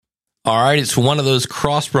All right, it's one of those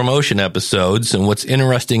cross-promotion episodes, and what's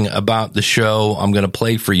interesting about the show I'm going to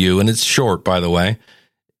play for you, and it's short, by the way,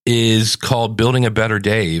 is called Building a Better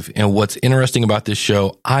Dave. And what's interesting about this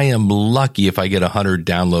show, I am lucky if I get 100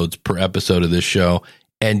 downloads per episode of this show,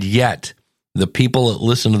 and yet the people that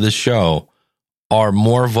listen to this show are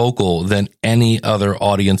more vocal than any other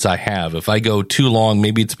audience I have. If I go too long,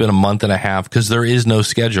 maybe it's been a month and a half, because there is no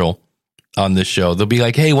schedule on this show. They'll be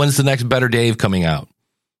like, hey, when's the next Better Dave coming out?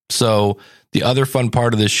 So the other fun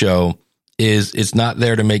part of this show is it's not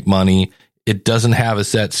there to make money. It doesn't have a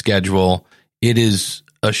set schedule. It is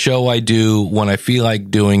a show I do when I feel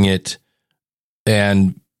like doing it,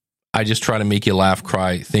 and I just try to make you laugh,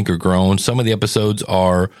 cry, think, or groan. Some of the episodes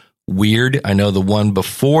are weird. I know the one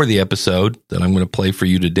before the episode that I'm going to play for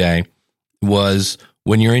you today was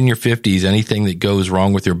when you're in your 50s, anything that goes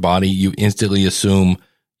wrong with your body, you instantly assume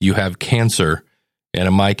you have cancer. And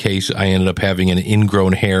in my case, I ended up having an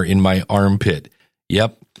ingrown hair in my armpit.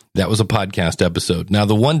 Yep, that was a podcast episode. Now,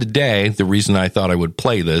 the one today, the reason I thought I would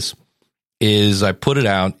play this is I put it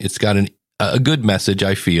out. It's got a good message,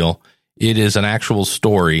 I feel. It is an actual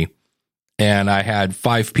story. And I had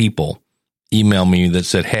 5 people email me that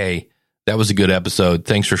said, hey, that was a good episode.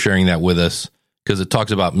 Thanks for sharing that with us, because it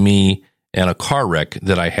talks about me and a car wreck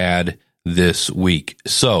that I had this week.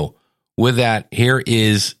 So with that, here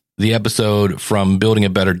is the episode from Building a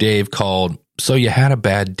Better Dave called So You Had a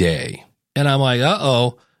Bad Day. And I'm like,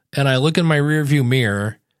 uh-oh. And I look in my rearview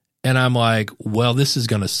mirror and I'm like, well, this is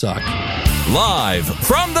going to suck. Live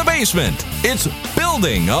from the basement, it's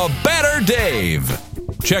Building a Better Dave.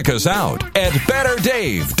 Check us out at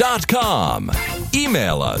betterdave.com.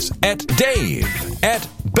 Email us at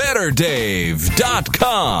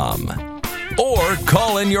dave@betterdave.com. Or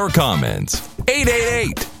call in your comments,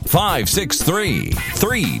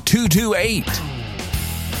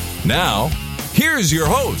 888-563-3228. Now, here's your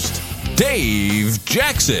host, Dave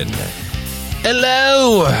Jackson.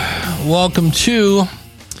 Hello. Welcome to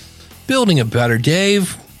Building a Better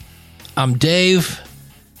Dave. I'm Dave,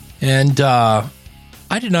 and I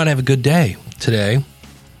did not have a good day today.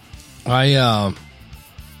 Or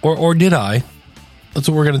did I? That's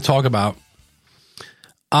what we're going to talk about.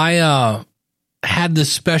 I had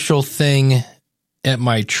this special thing at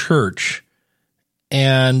my church,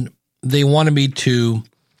 and they wanted me to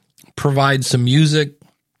provide some music,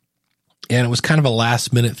 and it was kind of a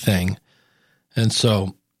last minute thing. And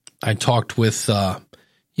so I talked with, the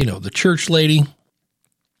church lady.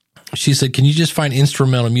 She said, can you just find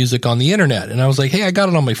instrumental music on the internet? And I was like, hey, I got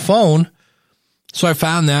it on my phone. So I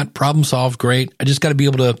found that. Problem solved. Great. I just got to be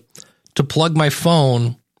able to plug my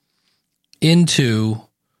phone into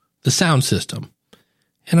the sound system.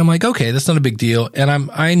 And I'm like, okay, that's not a big deal.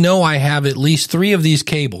 And I know I have at least 3 of these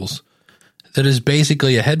cables that is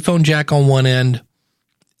basically a headphone jack on one end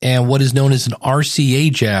and what is known as an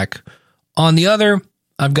RCA jack on the other.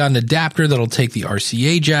 I've got an adapter that'll take the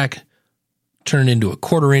RCA jack, turn it into a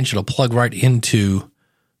 1/4 inch. It'll plug right into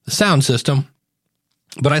the sound system.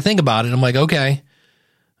 But I think about it. I'm like, okay,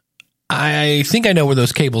 I think I know where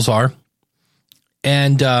those cables are.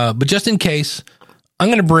 And, but just in case, I'm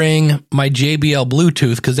going to bring my JBL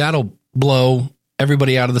Bluetooth, because that'll blow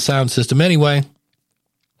everybody out of the sound system anyway.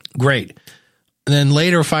 Great. And then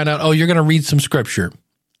later find out, oh, you're going to read some scripture.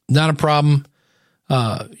 Not a problem.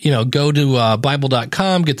 Go to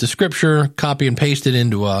Bible.com, get the scripture, copy and paste it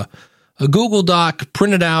into a Google Doc,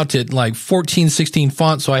 print it out at like 14, 16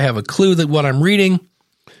 font so I have a clue that what I'm reading.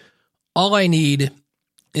 All I need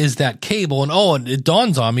is that cable. And it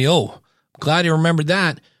dawns on me, glad I remembered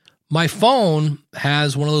that. My phone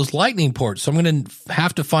has one of those lightning ports, so I'm going to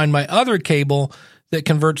have to find my other cable that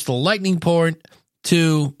converts the lightning port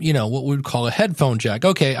to, what we would call a headphone jack.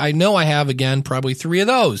 Okay, I know I have, again, probably 3 of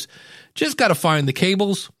those. Just got to find the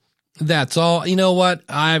cables. That's all. You know what?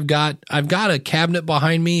 I've got a cabinet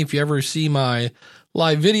behind me. If you ever see my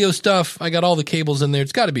live video stuff, I got all the cables in there.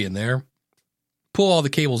 It's got to be in there. Pull all the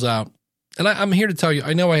cables out. And I'm here to tell you,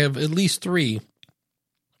 I know I have at least 3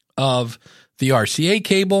 of the RCA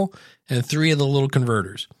cable and 3 of the little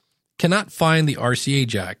converters. Cannot find the RCA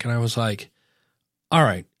jack. And I was like, all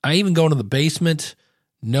right. I even go into the basement.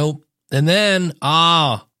 Nope. And then,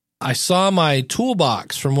 I saw my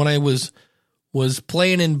toolbox from when I was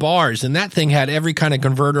playing in bars, and that thing had every kind of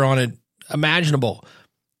converter on it imaginable.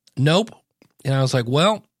 Nope. And I was like,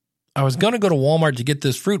 well, I was going to go to Walmart to get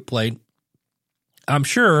this fruit plate. I'm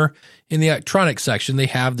sure in the electronics section, they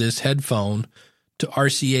have this headphone to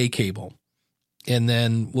RCA cable, and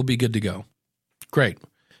then we'll be good to go. Great.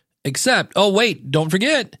 Except, wait, don't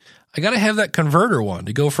forget, I got to have that converter one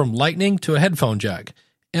to go from lightning to a headphone jack.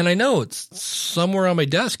 And I know it's somewhere on my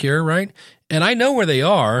desk here, right? And I know where they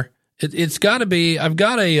are. It's got to be, I've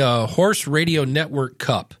got a Horse Radio Network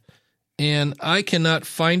cup, and I cannot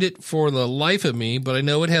find it for the life of me, but I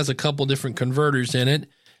know it has a couple different converters in it.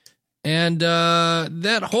 And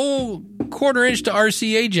that whole 1/4 inch to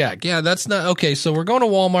RCA jack. Yeah, that's not, okay, so we're going to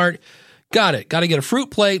Walmart. Got it. Got to get a fruit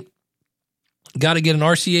plate. Got to get an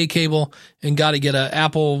RCA cable, and got to get an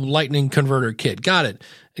Apple Lightning converter kit. Got it.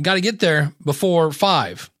 I got to get there before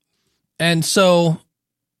 5. And so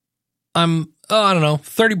I'm, I don't know,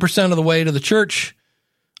 30% of the way to the church.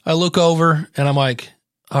 I look over and I'm like,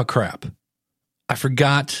 oh crap. I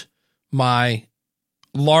forgot my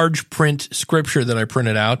large print scripture that I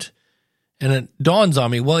printed out. And it dawns on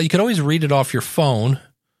me, well, you could always read it off your phone,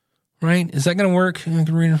 right? Is that going to work? I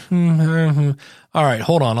can read it. All right,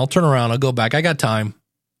 hold on. I'll turn around. I'll go back. I got time.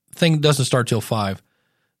 Thing doesn't start till 5.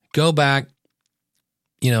 Go back,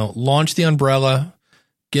 launch the umbrella,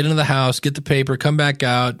 get into the house, get the paper, come back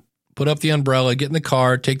out, put up the umbrella, get in the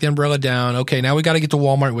car, take the umbrella down. Okay, now we got to get to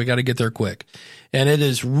Walmart. We got to get there quick. And it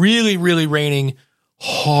is really, really raining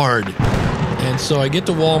hard. And so I get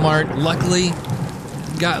to Walmart. Luckily,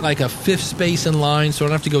 got like a 5th space in line, so I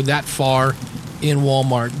don't have to go that far in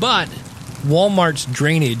Walmart. But Walmart's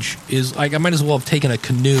drainage is like, I might as well have taken a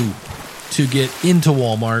canoe to get into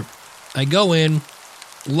Walmart. I go in.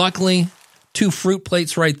 Luckily, 2 fruit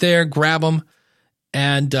plates right there. Grab them.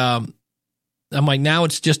 And I'm like, now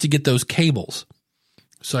it's just to get those cables.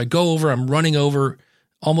 So I go over, I'm running over,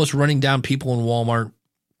 almost running down people in Walmart,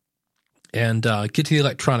 and get to the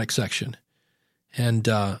electronic section. And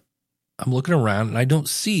I'm looking around, and I don't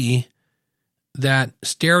see that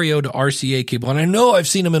stereo to RCA cable. And I know I've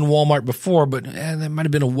seen them in Walmart before, but that might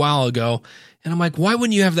have been a while ago. And I'm like, why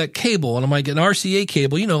wouldn't you have that cable? And I'm like, an RCA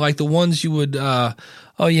cable, like the ones you would,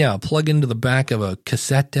 plug into the back of a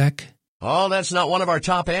cassette deck. Oh, that's not one of our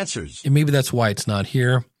top answers. And maybe that's why it's not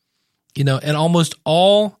here. And almost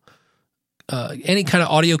all, any kind of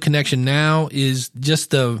audio connection now is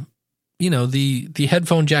just the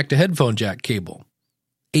headphone jack to headphone jack cable.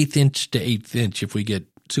 1/8 inch to 1/8 inch if we get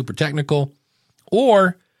super technical.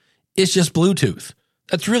 Or it's just Bluetooth.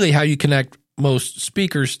 That's really how you connect most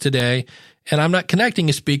speakers today. And I'm not connecting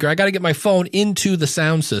a speaker. I got to get my phone into the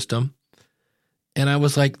sound system. And I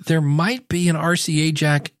was like, there might be an RCA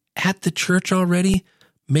jack at the church already,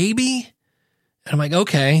 maybe. And I'm like,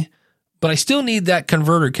 okay, but I still need that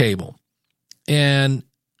converter cable. And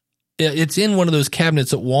it's in one of those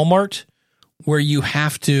cabinets at Walmart where you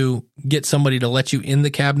have to get somebody to let you in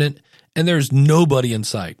the cabinet, and there's nobody in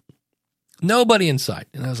sight. Nobody in sight.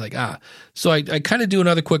 And I was like, So I kind of do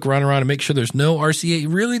another quick run around and make sure there's no RCA.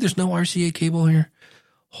 Really? There's no RCA cable here?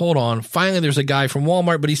 Hold on. Finally, there's a guy from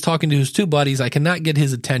Walmart, but he's talking to his 2 buddies. I cannot get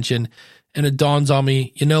his attention. And it dawns on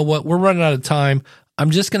me, you know what? We're running out of time.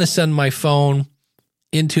 I'm just going to send my phone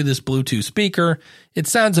into this Bluetooth speaker. It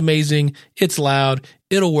sounds amazing. It's loud.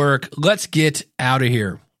 It'll work. Let's get out of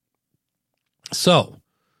here. So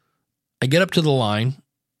I get up to the line,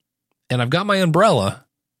 and I've got my umbrella,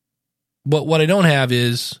 but what I don't have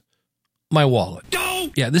is my wallet. No!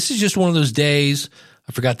 Yeah, this is just one of those days.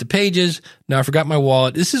 I forgot the pages. Now I forgot my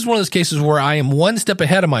wallet. This is one of those cases where I am one step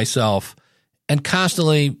ahead of myself and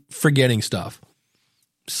constantly forgetting stuff.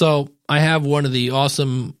 So I have one of the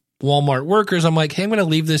awesome Walmart workers. I'm like, hey, I'm going to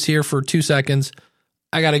leave this here for 2 seconds.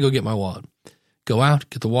 I got to go get my wallet. Go out,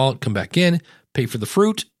 get the wallet, come back in, pay for the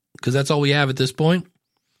fruit, because that's all we have at this point,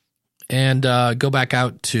 and go back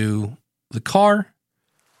out to the car.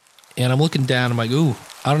 And I'm looking down. I'm like, ooh,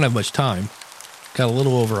 I don't have much time. Got a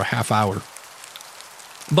little over a half hour.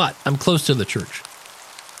 But I'm close to the church.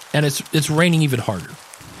 And it's raining even harder.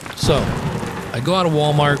 So I go out of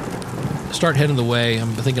Walmart, start heading the way.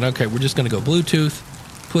 I'm thinking, okay, we're just going to go Bluetooth,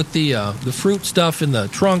 put the fruit stuff in the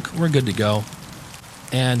trunk. We're good to go.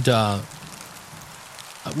 And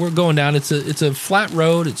we're going down. It's a flat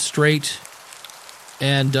road. It's straight.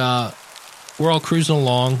 And we're all cruising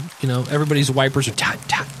along. Everybody's wipers are tat,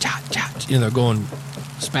 tat, tat, tat. They're going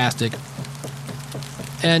spastic.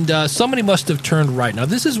 And somebody must have turned right. Now,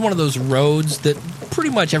 this is one of those roads that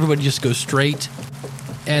pretty much everybody just goes straight.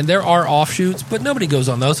 And there are offshoots, but nobody goes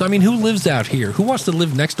on those. I mean, who lives out here? Who wants to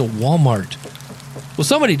live next to Walmart? Well,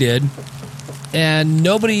 somebody did. And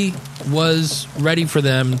nobody was ready for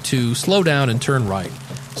them to slow down and turn right.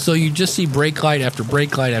 So you just see brake light after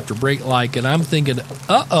brake light after brake light. And I'm thinking,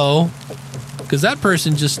 uh-oh, because that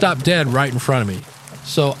person just stopped dead right in front of me.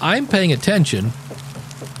 So I'm paying attention,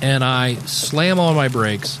 and I slam on my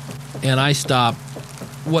brakes, and I stop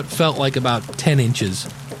what felt like about 10 inches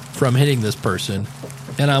from hitting this person.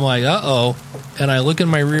 And I'm like, uh-oh. And I look in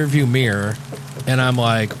my rearview mirror, and I'm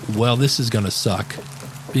like, well, this is going to suck.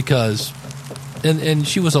 Because, and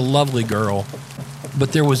she was a lovely girl,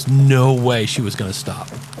 but there was no way she was going to stop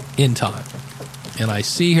in time. And I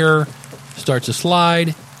see her start to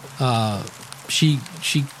slide. She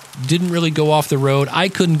didn't really go off the road. I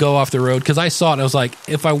couldn't go off the road because I saw it. And I was like,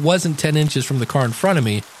 if I wasn't 10 inches from the car in front of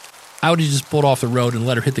me, I would have just pulled off the road and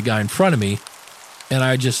let her hit the guy in front of me. And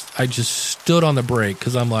I just stood on the brake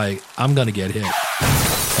because I'm like, I'm going to get hit.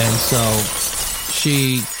 And so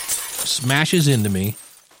she smashes into me,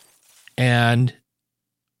 and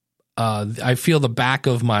I feel the back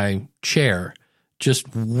of my chair just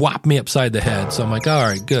whop me upside the head. So I'm like, all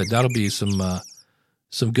right, good. That'll be some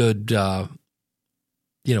good,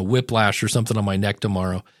 whiplash or something on my neck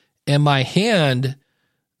tomorrow. And my hand,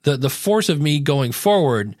 the force of me going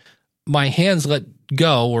forward, my hands let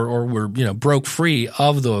go or were, broke free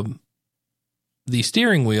of the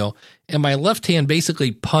steering wheel, and my left hand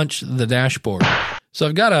basically punched the dashboard. So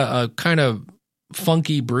I've got a kind of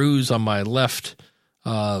funky bruise on my left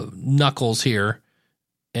knuckles here,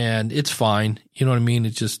 and it's fine. You know what I mean?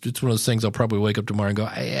 It's one of those things I'll probably wake up tomorrow and go,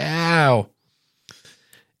 ow.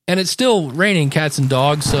 And it's still raining cats and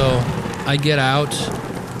dogs, so I get out,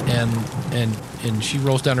 and she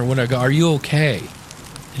rolls down her window. I go, are you okay?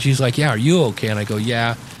 And she's like, yeah, are you okay? And I go,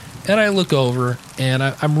 yeah. And I look over, and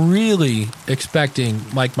I'm really expecting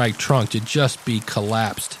like my trunk to just be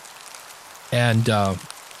collapsed. And I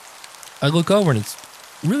look over, and it's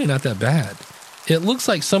really not that bad. It looks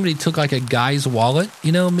like somebody took like a guy's wallet,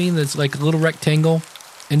 you know what I mean? That's like a little rectangle,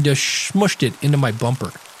 and just smushed it into my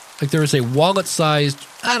bumper. Like there was a wallet-sized,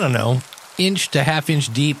 I don't know, inch to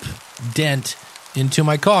half-inch deep dent into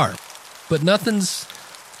my car. But nothing's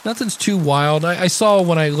too wild. I saw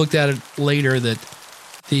when I looked at it later that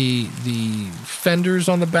the fenders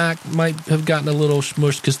on the back might have gotten a little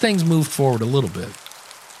smushed because things moved forward a little bit.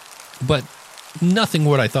 But nothing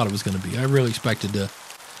what I thought it was going to be. I really expected to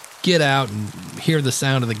get out and hear the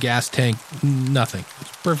sound of the gas tank. Nothing. It was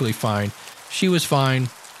perfectly fine. She was fine.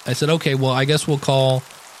 I said, okay, well, I guess we'll call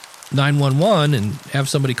 911 and have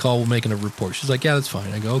somebody call. We'll make a report. She's like, yeah, that's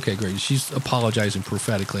fine. I go, okay, great. She's apologizing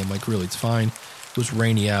prophetically. I'm like, really, it's fine. It was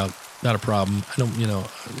rainy out. Not a problem. I don't,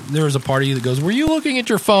 there was a part of you that goes, were you looking at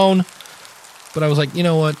your phone? But I was like, you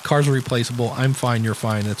know what? Cars are replaceable. I'm fine. You're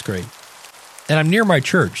fine. That's great. And I'm near my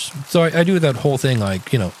church. So I do that whole thing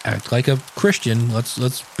like, act like a Christian.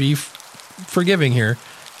 Let's be forgiving here.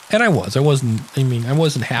 And I wasn't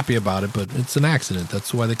happy about it, but it's an accident.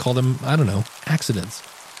 That's why they call them, I don't know, accidents.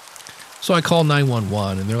 So I call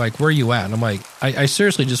 911 and they're like, where are you at? And I'm like, I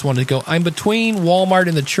seriously just wanted to go, I'm between Walmart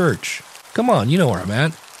and the church. Come on, you know where I'm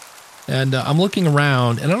at. And I'm looking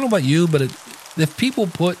around, and I don't know about you, but if people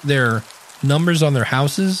put their numbers on their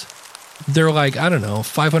houses, they're like, I don't know,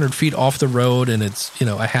 500 feet off the road, and it's,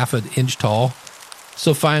 a half an inch tall.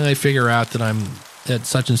 So finally I figure out that I'm at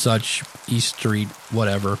such and such East Street,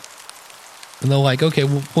 whatever. And they're like, okay,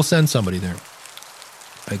 we'll send somebody there.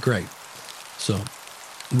 Like, great. So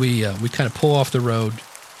we kind of pull off the road,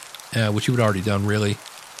 which you had already done, really.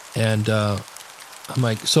 And I'm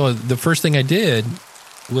like, so the first thing I did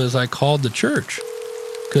was I called the church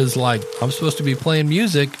because, like, I'm supposed to be playing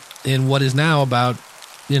music in what is now about,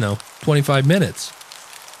 25 minutes.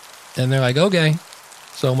 And they're like, okay.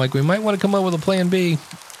 So I'm like, we might want to come up with a plan B.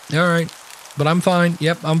 All right. But I'm fine.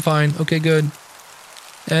 Yep, I'm fine. Okay, good.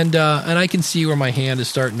 And I can see where my hand is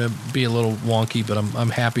starting to be a little wonky, but I'm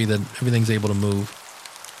happy that everything's able to move.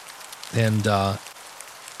 And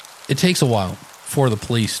it takes a while for the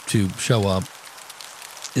police to show up.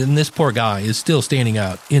 And this poor guy is still standing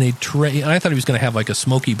out in a tray. And I thought he was going to have like a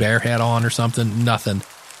Smokey Bear hat on or something. Nothing.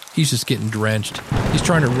 He's just getting drenched. He's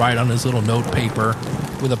trying to write on his little note paper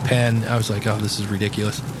with a pen. I was like, oh, this is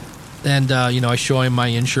ridiculous. And, I show him my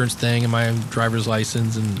insurance thing and my driver's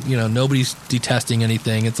license. And, nobody's detesting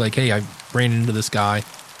anything. It's like, hey, I ran into this guy,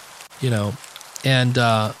 And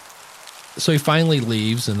so he finally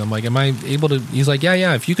leaves. And I'm like, am I able to? He's like,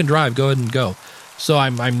 yeah, if you can drive, go ahead and go. So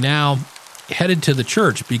I'm now headed to the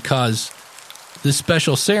church because this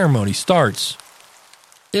special ceremony starts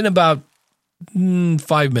in about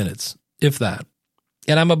 5 minutes, if that.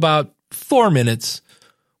 And I'm about 4 minutes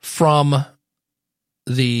from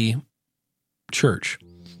the church.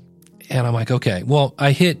 And I'm like, okay, well,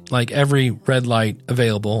 I hit like every red light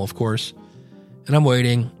available, of course, and I'm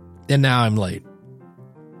waiting, and now I'm late.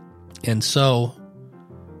 And so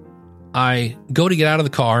I go to get out of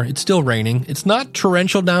the car. It's still raining. It's not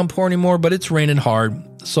torrential downpour anymore, but it's raining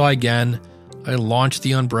hard. So I launch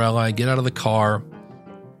the umbrella. I get out of the car.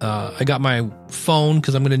 I got my phone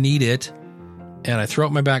because I'm going to need it. And I throw it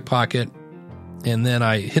in my back pocket. And then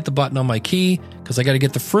I hit the button on my key because I got to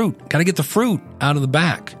get the fruit. Got to get the fruit out of the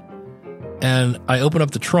back. And I open up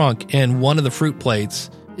the trunk, and one of the fruit plates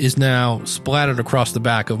is now splattered across the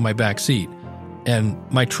back of my back seat. And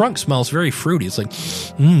my trunk smells very fruity. It's like,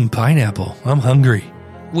 pineapple. I'm hungry.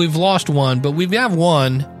 We've lost one, but we have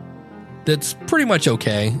one that's pretty much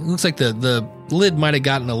okay. It looks like the lid might have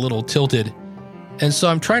gotten a little tilted. And so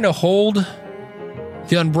I'm trying to hold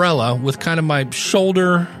the umbrella with kind of my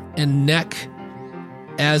shoulder and neck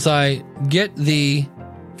as I get the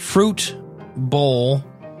fruit bowl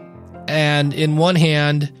and in one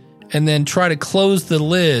hand and then try to close the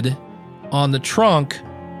lid on the trunk.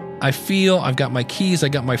 I feel I've got my keys, I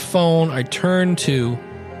got my phone. I turn to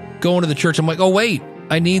go into the church. I'm like, oh, wait,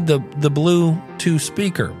 I need the Bluetooth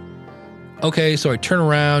speaker. Okay, so I turn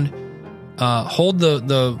around, hold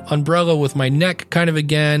the umbrella with my neck kind of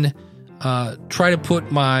again, try to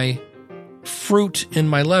put my fruit in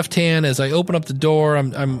my left hand. As I open up the door,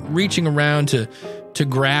 I'm reaching around to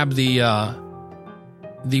grab the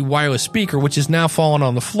wireless speaker, which is now fallen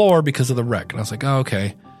on the floor because of the wreck. And I was like, oh,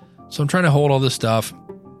 okay. So I'm trying to hold all this stuff,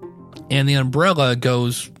 and the umbrella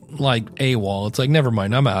goes like AWOL. It's like, never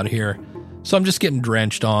mind, I'm out of here. So I'm just getting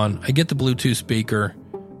drenched on. I get the Bluetooth speaker,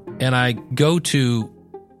 and I go to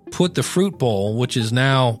put the fruit bowl, which is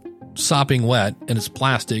now sopping wet and it's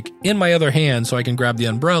plastic, in my other hand so I can grab the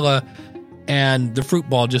umbrella, and the fruit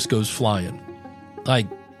ball just goes flying. Like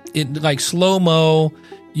slow-mo.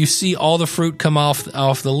 You see all the fruit come off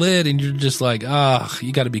the lid, and you're just like,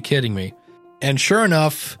 you got to be kidding me. And sure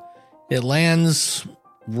enough, it lands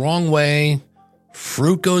wrong way.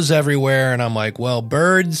 Fruit goes everywhere, and I'm like, well,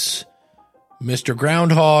 birds, Mr.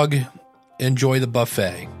 Groundhog, enjoy the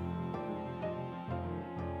buffet.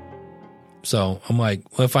 So I'm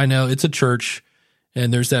like, well, if I know it's a church,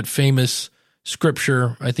 and there's that famous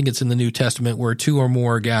scripture, I think it's in the New Testament, where two or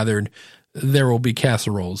more are gathered, there will be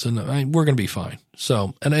casseroles, and we're going to be fine.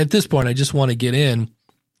 So, and at this point, I just want to get in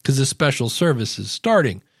because this special service is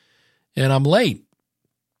starting, and I'm late.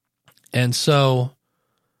 And so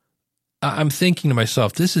I'm thinking to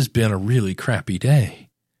myself, this has been a really crappy day.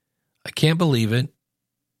 I can't believe it.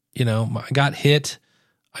 You know, I got hit.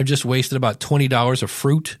 I just wasted about $20 of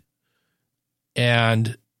fruit,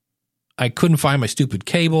 and I couldn't find my stupid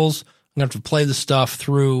cables. I'm going to have to play the stuff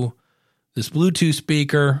through this Bluetooth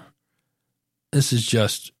speaker. This is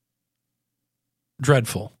just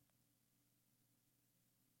dreadful.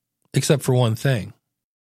 Except for one thing.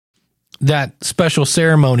 That special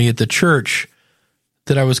ceremony at the church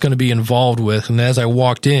that I was going to be involved with, and as I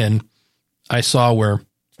walked in, I saw where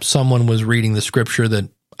someone was reading the scripture that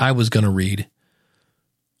I was going to read,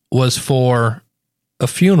 was for a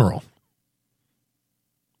funeral.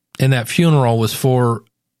 And that funeral was for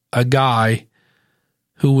a guy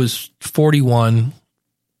who was 41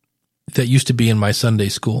 that used to be in my Sunday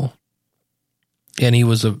school. And he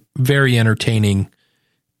was a very entertaining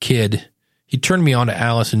kid. He turned me on to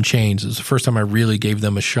Alice in Chains. It was the first time I really gave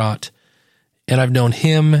them a shot. And I've known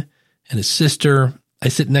him and his sister. I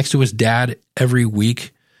sit next to his dad every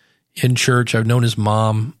week in church. I've known his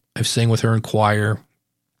mom. I've sang with her in choir.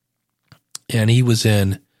 And he was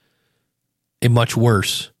in a much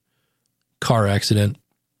worse car accident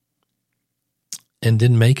and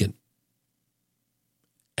didn't make it.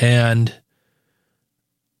 And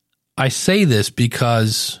I say this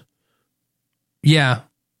because, yeah,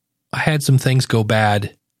 I had some things go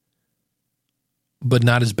bad, but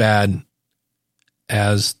not as bad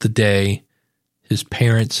as the day his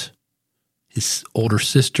parents, his older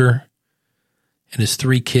sister, and his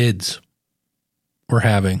 3 kids were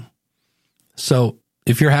having. So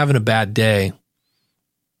if you're having a bad day,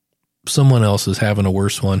 someone else is having a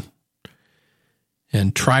worse one.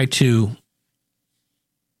 And try to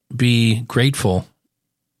be grateful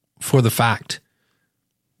for the fact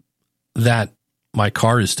that my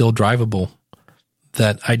car is still drivable,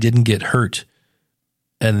 that I didn't get hurt,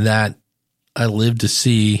 and that I lived to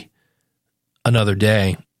see another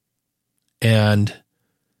day. And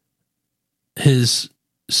his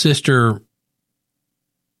sister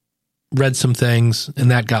read some things,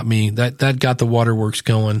 and that got me, that got the waterworks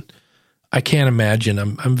going. I can't imagine.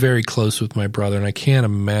 I'm very close with my brother, and I can't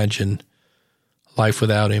imagine life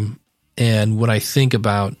without him. And when I think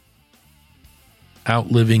about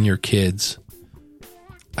outliving your kids,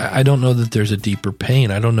 I don't know that there's a deeper pain.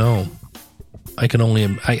 I don't know. I can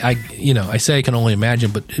only, I say I can only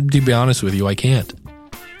imagine, but to be honest with you, I can't.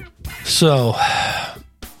 So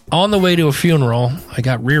on the way to a funeral, I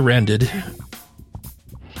got rear-ended.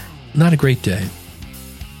 Not a great day,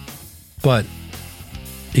 but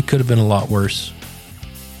it could have been a lot worse.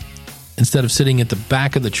 Instead of sitting at the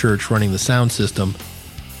back of the church running the sound system,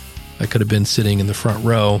 I could have been sitting in the front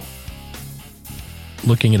row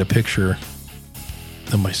looking at a picture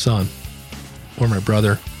of my son or my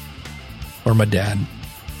brother or my dad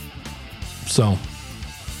So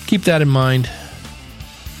keep that in mind.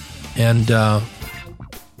 And I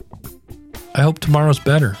hope tomorrow's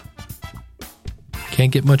better.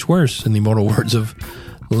 Can't get much worse, in the immortal words of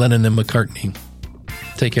Lennon and McCartney.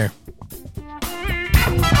 Take care.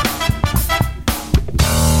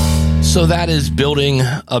 So that is Building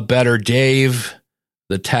a Better Dave.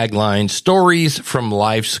 The tagline, Stories from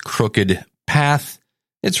Life's Crooked Path.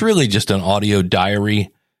 It's really just an audio diary.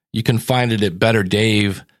 You can find it at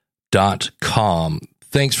betterdave.com.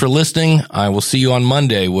 Thanks for listening. I will see you on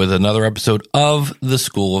Monday with another episode of The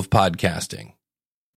School of Podcasting.